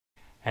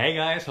Hey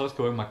guys, how's it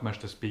going?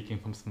 Moeschter speaking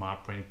from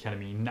Smart Brain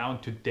Academy. Now in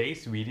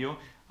today's video,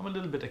 I'm a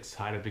little bit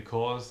excited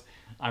because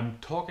I'm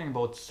talking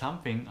about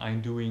something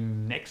I'm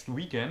doing next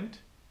weekend,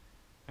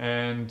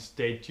 and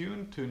stay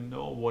tuned to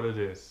know what it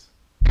is.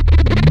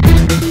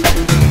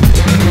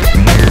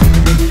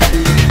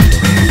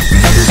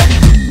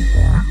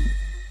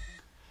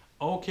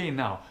 Okay,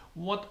 now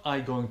what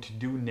I'm going to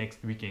do next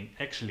weekend?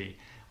 Actually,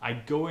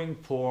 I'm going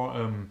for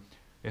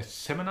a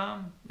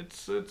seminar.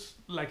 It's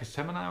like a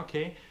seminar,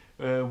 okay,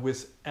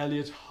 with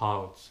Elliott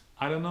Hulse.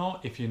 I don't know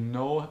if you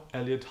know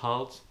Elliott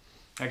Hulse.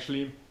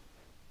 Actually,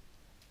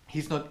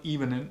 he's not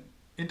even an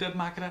internet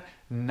marketer.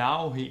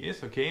 Now he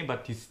is, okay,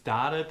 but he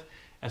started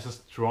as a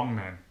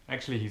strongman.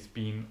 Actually, he's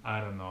been,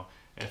 I don't know,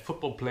 a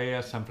football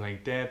player, something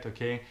like that,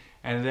 okay.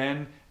 And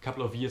then a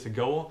couple of years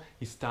ago,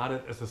 he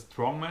started as a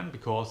strongman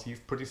because he's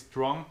pretty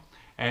strong,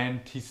 and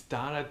he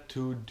started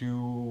to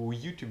do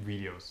YouTube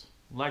videos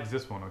like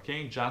this one,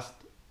 okay, just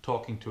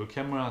talking to a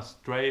camera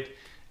straight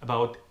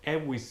about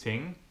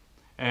everything.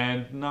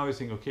 And now you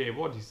think, okay,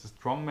 what, he's a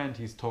strongman,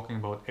 he's talking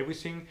about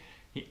everything.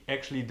 He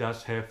actually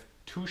does have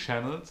two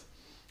channels,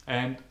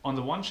 and on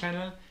the one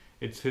channel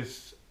it's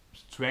his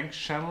strength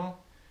channel.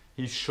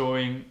 He's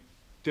showing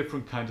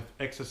different kinds of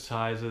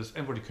exercises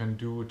and what you can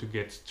do to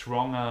get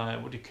stronger,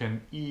 what you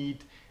can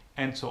eat,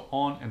 and so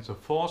on and so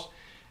forth.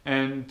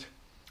 And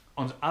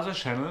on the other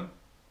channel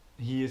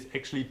he is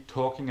actually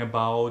talking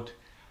about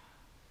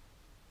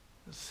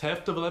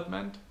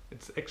self-development.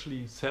 It's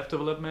actually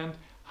self-development,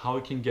 how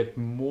you can get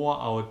more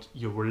out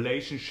your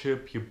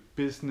relationship, your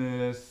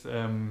business,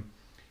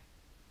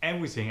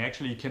 everything.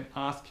 Actually, you can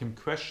ask him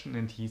questions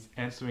and he's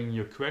answering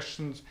your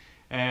questions.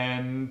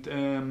 And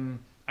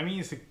I mean,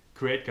 he's a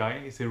great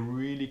guy. He's a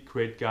really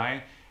great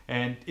guy.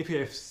 And if you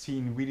have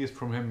seen videos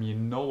from him, you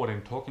know what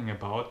I'm talking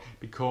about,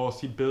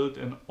 because he built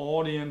an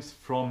audience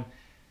from,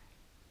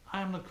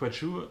 I'm not quite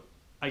sure,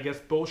 I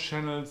guess both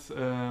channels,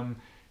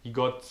 he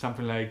got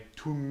something like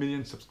 2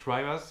 million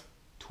subscribers.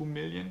 2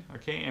 million,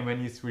 okay, and when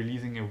he's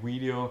releasing a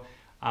video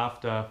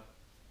after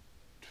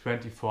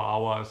 24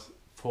 hours,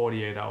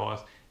 48 hours,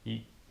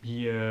 he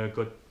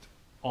got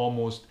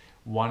almost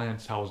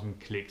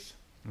 100,000 clicks,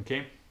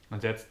 okay,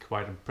 and that's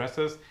quite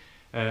impressive.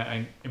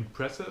 And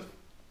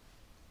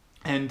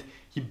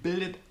he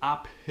built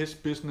up his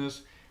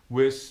business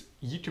with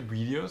YouTube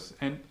videos,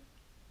 and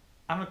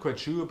I'm not quite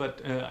sure,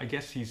 but I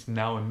guess he's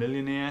now a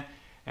millionaire,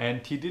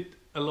 and he did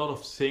a lot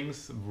of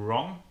things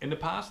wrong in the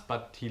past,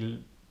 but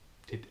he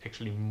did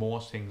actually more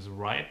things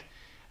right.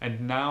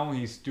 And now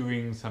he's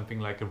doing something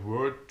like a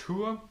world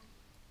tour,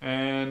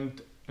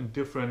 and in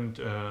different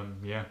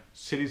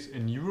cities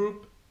in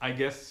Europe. I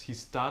guess he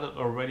started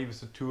already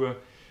with a tour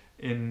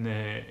in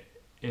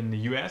the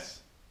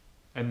US,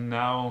 and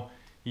now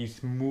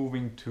he's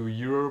moving to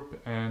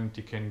Europe, and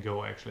you can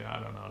go actually, I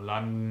don't know,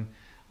 London.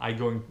 I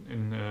going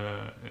in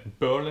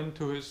Berlin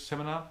to his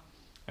seminar,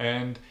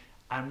 and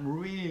I'm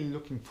really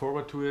looking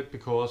forward to it,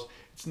 because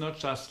it's not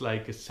just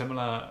like a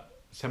seminar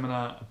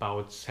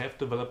about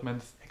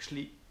self-development, it's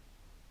actually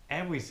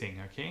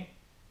everything, okay?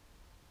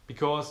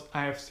 Because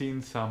I have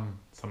seen some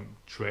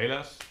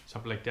trailers,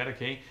 something like that,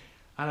 okay?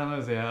 I don't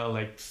know, they are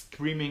like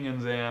screaming, and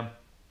they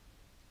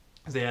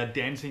are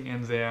dancing,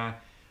 and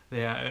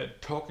they are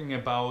talking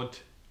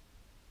about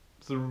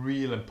the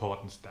real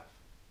important stuff,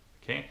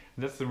 okay?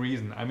 And that's the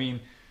reason. I mean,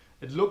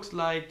 it looks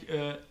like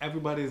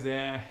everybody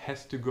there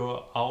has to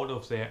go out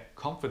of their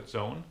comfort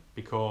zone,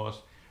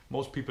 because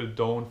most people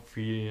don't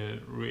feel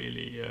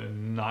really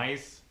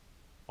nice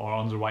or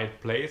on the right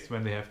place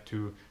when they have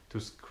to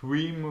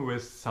scream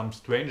with some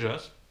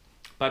strangers.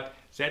 But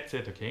that's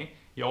it, okay?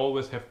 You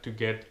always have to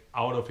get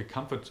out of your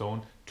comfort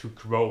zone to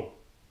grow.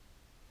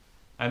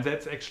 And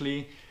that's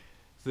actually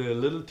the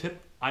little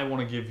tip I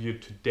want to give you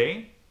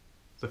today.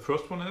 The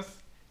first one is,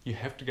 you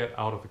have to get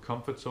out of the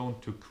comfort zone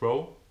to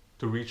grow,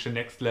 to reach the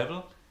next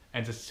level.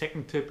 And the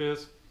second tip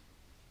is,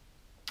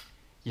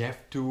 you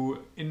have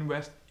to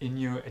invest in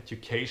your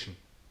education,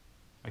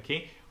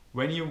 okay?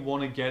 When you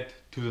want to get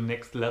to the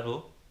next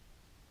level,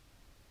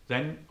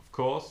 then of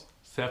course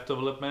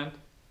self-development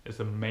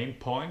is a main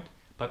point,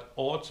 but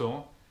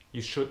also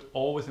you should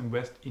always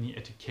invest in your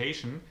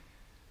education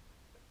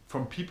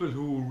from people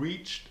who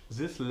reached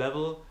this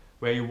level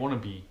where you want to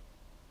be,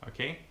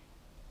 okay?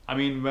 I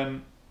mean,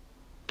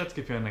 let's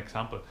give you an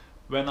example.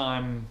 When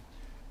I'm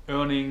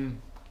earning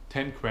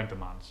 10 grand a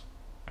month,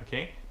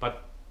 okay,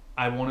 but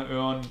I want to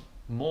earn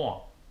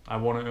more, I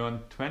want to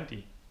earn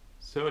 20,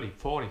 30,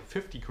 40,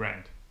 50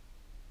 grand,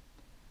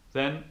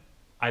 then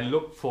I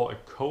look for a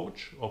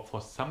coach or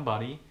for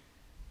somebody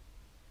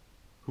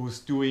who's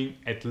doing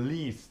at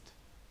least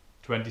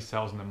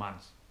 20,000 a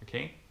month,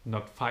 okay,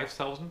 not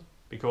 5,000,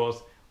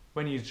 because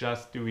when he's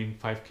just doing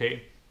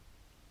 5k,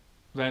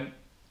 then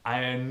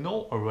I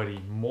know already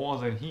more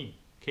than he,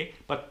 okay?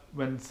 But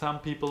when some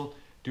people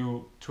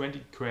do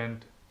 20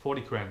 grand,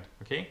 40 grand,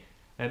 okay,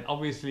 and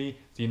obviously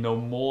they know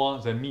more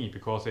than me,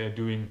 because they are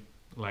doing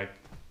like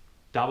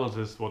double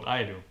this what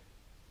I do.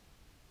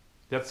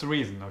 That's the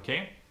reason,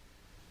 okay?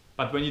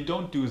 But when you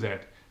don't do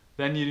that,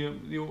 then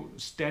you're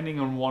standing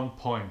on one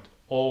point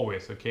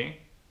always, okay?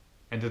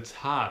 And it's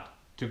hard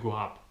to go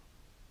up.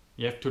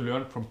 You have to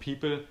learn from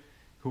people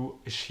who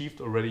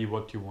achieved already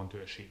what you want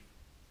to achieve.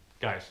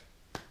 Guys,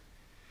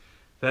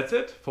 that's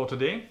it for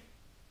today.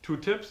 2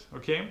 tips,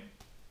 okay?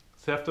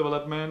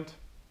 Self-development,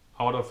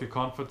 out of your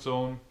comfort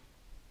zone,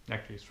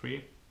 actually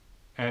 3,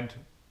 and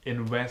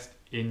invest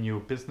in your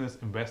business,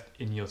 invest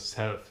in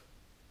yourself.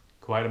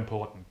 Quite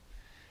important.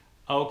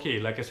 Okay,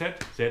 like I said,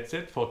 that's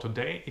it for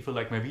today. If you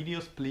like my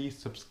videos, please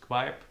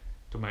subscribe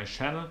to my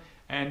channel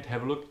and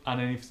have a look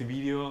underneath the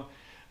video.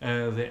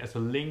 There is a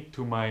link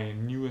to my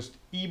newest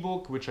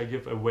ebook, which I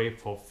give away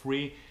for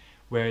free,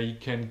 where you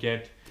can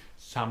get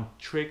some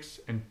tricks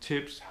and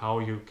tips how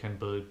you can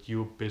build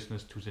your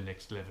business to the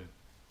next level.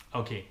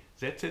 Okay,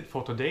 that's it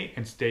for today,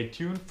 and stay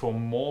tuned for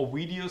more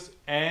videos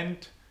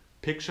and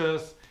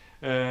pictures,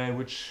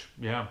 which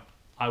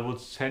I will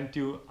send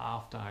you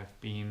after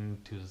I've been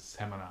to the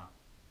seminar.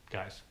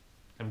 Guys,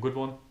 have a good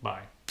one.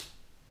 Bye.